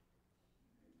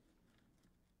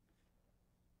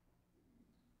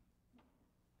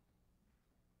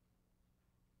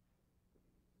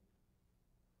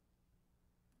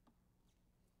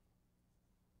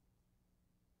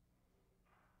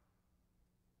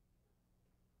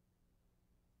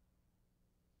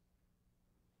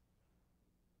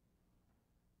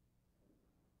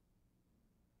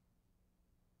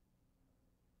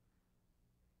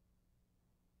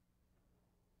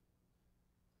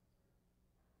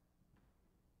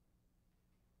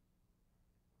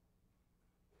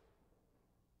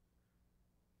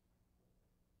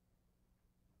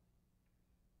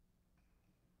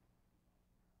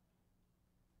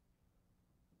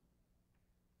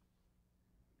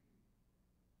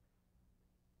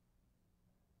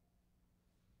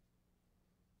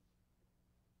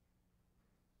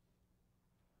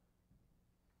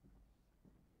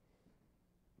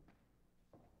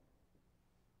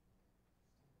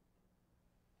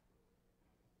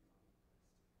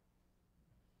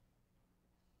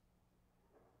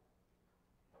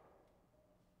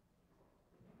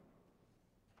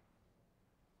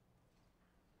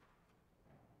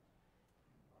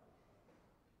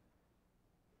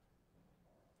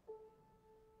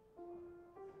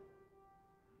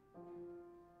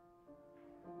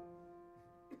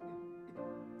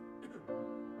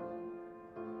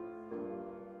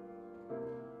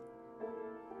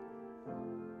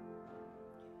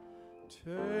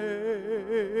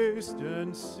 Taste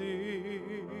and see,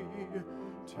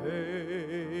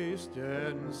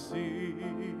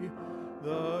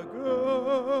 the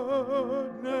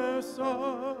goodness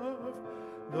of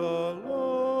the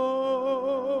Lord.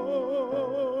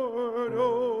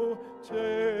 Oh,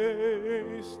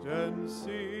 taste and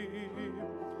see,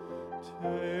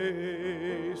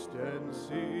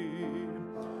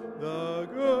 the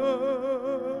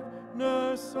goodness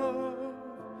of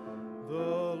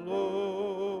the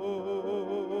Lord,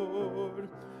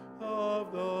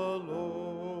 of the Lord.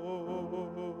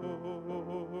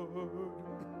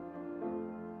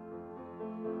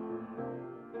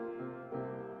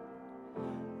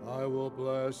 I will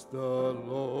bless the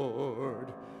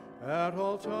Lord at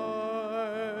all times.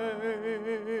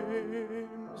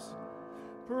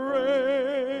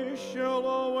 Praise shall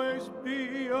always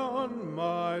be on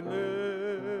my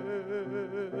lips.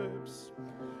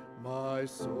 My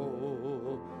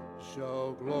soul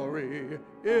shall glory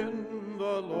in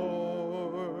the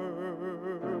Lord.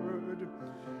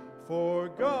 For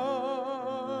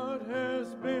God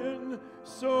has been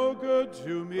so good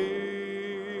to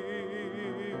me.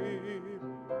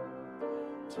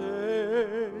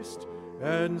 taste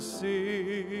and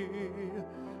see,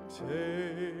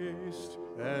 taste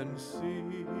and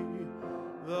see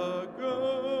the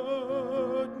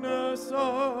goodness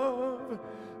of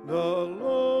the Lord.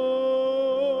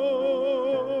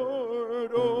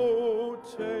 Oh,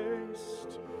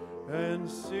 taste and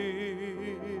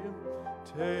see,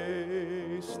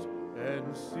 taste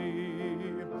and see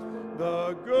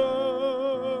the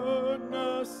goodness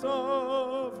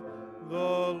of the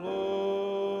Lord,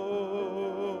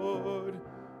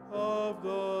 of the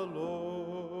Lord.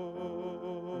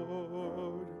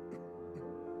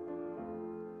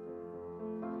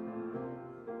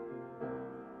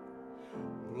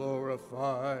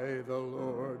 Glorify the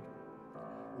Lord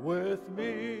with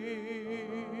me.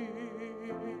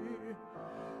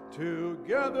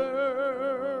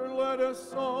 Together let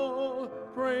us all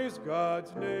praise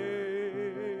God's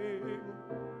name.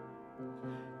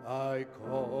 I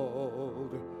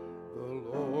called the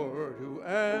Lord who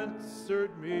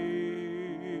answered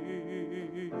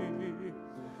me.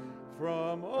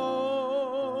 From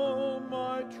all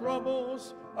my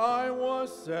troubles I was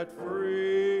set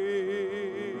free.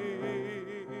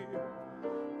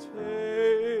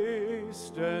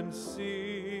 Taste and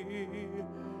see,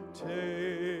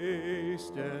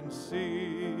 taste and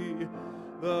see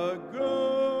the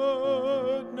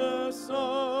goodness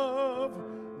of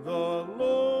the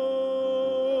Lord.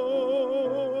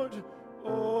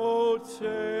 Oh,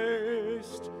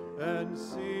 taste and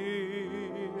see,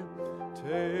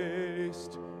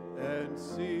 taste and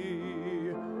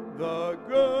see the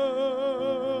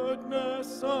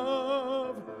goodness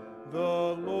of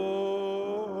the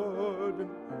Lord,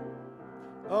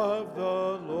 of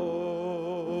the Lord.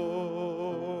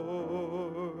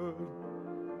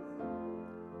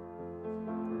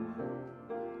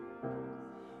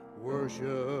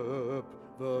 Worship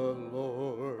the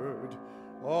Lord,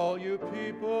 all you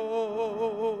people.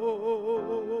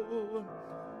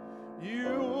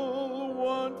 You'll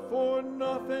want for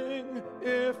nothing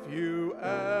if you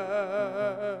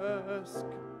ask.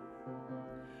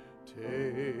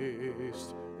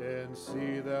 Taste and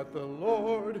see that the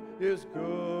Lord is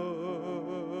good.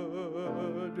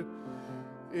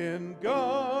 In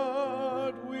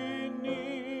God we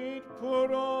need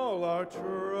put all our trust.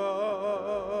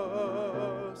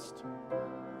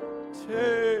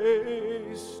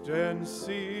 Taste and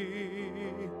see,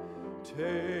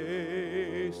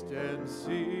 taste and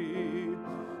see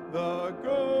the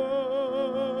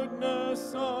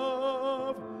goodness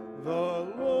of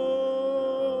the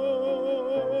Lord.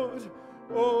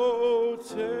 Oh,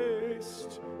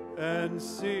 taste and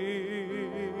see,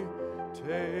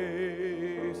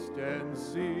 taste and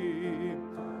see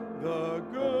the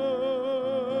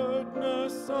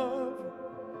goodness of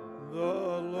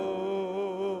the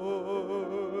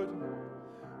Lord,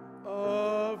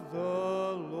 of the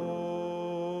Lord.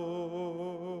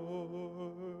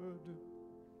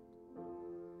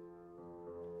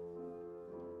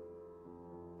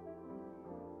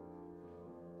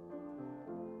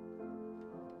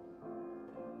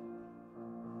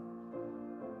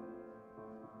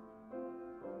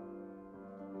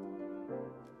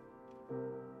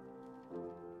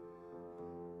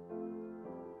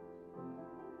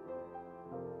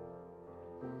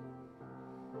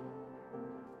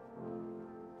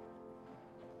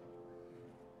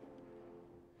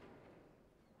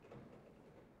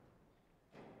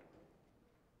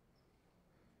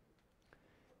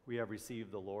 We have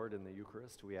received the Lord in the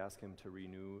Eucharist. We ask him to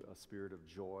renew a spirit of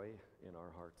joy in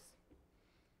our hearts.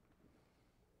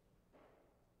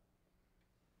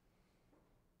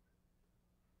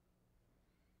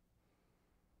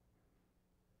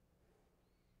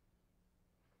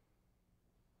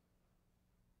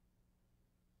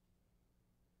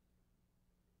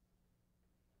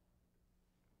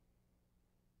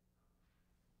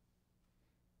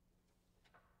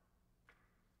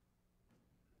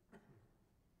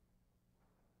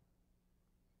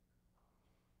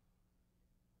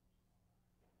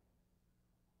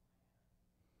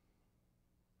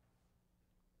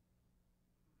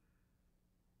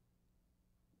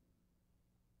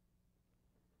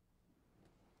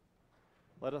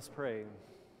 Let us pray.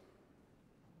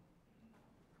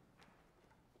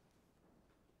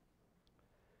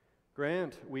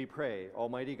 Grant, we pray,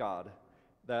 Almighty God,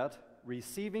 that,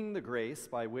 receiving the grace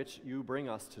by which you bring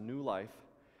us to new life,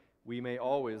 we may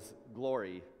always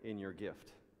glory in your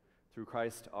gift. Through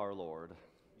Christ our Lord.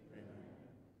 Amen.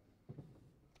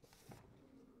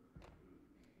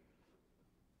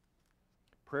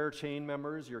 Prayer chain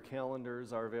members, your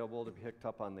calendars are available to be picked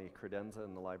up on the credenza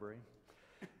in the library.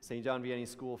 St. John Vianney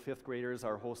School fifth graders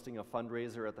are hosting a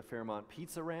fundraiser at the Fairmont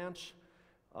Pizza Ranch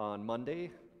on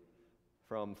Monday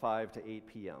from 5 to 8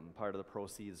 p.m. Part of the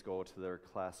proceeds go to their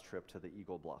class trip to the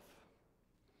Eagle Bluff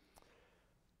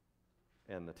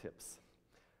and the tips.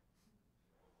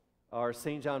 Our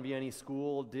St. John Vianney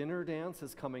School dinner dance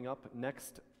is coming up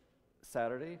next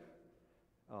Saturday.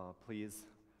 Please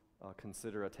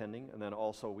consider attending. And then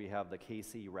also we have the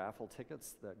KC raffle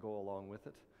tickets that go along with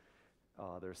it.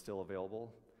 They're still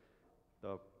available.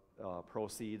 The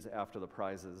proceeds after the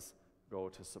prizes go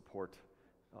to support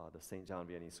the St. John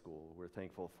Vianney School. We're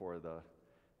thankful for the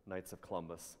Knights of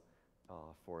Columbus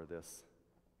for this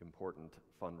important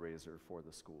fundraiser for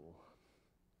the school.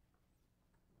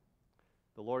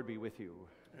 The Lord be with you.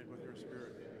 And with your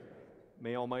spirit.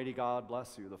 May Almighty God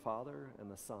bless you, the Father, and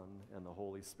the Son, and the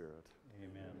Holy Spirit.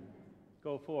 Amen.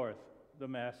 Go forth. The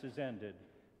Mass is ended.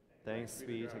 Thanks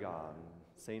be to God.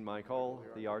 Saint Michael,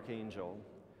 the Archangel,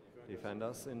 defend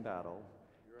us in battle.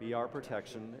 Be our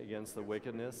protection against the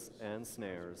wickedness and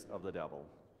snares of the devil.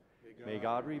 May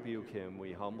God rebuke him,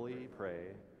 we humbly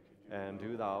pray. And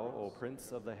do thou, O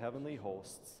Prince of the heavenly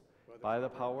hosts, by the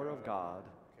power of God,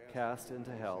 cast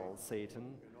into hell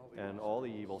Satan and all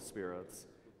the evil spirits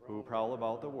who prowl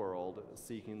about the world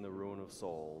seeking the ruin of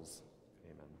souls.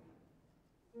 Amen.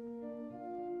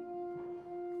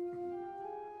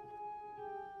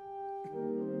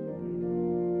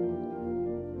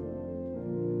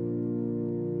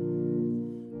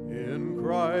 In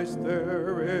Christ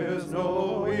there is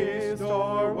no east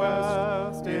or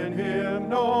west, in him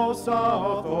no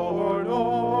south or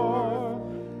north,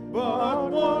 but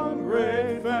one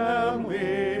great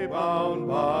family bound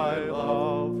by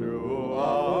love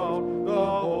throughout the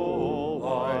whole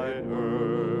wide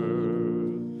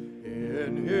earth.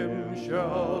 In him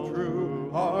shall true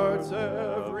hearts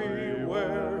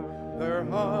everywhere their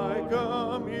high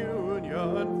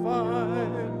communion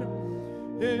find.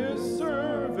 His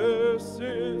service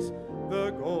is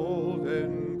the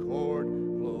golden cord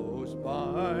close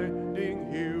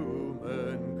binding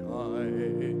humankind.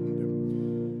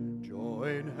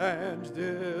 Join hands,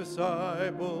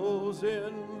 disciples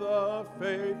in the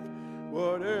faith,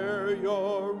 whate'er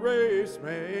your race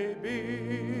may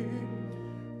be,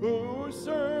 who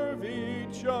serve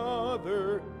each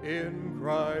other in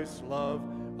Christ's love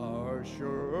are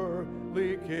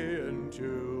surely kin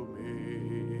to me.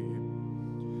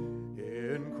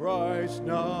 In Christ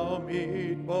now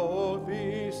meet both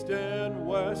east and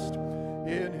west,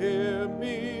 in him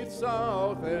meet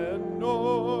south and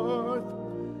north.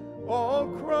 All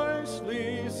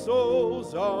Christly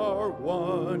souls are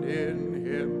one in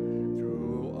him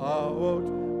throughout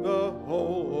the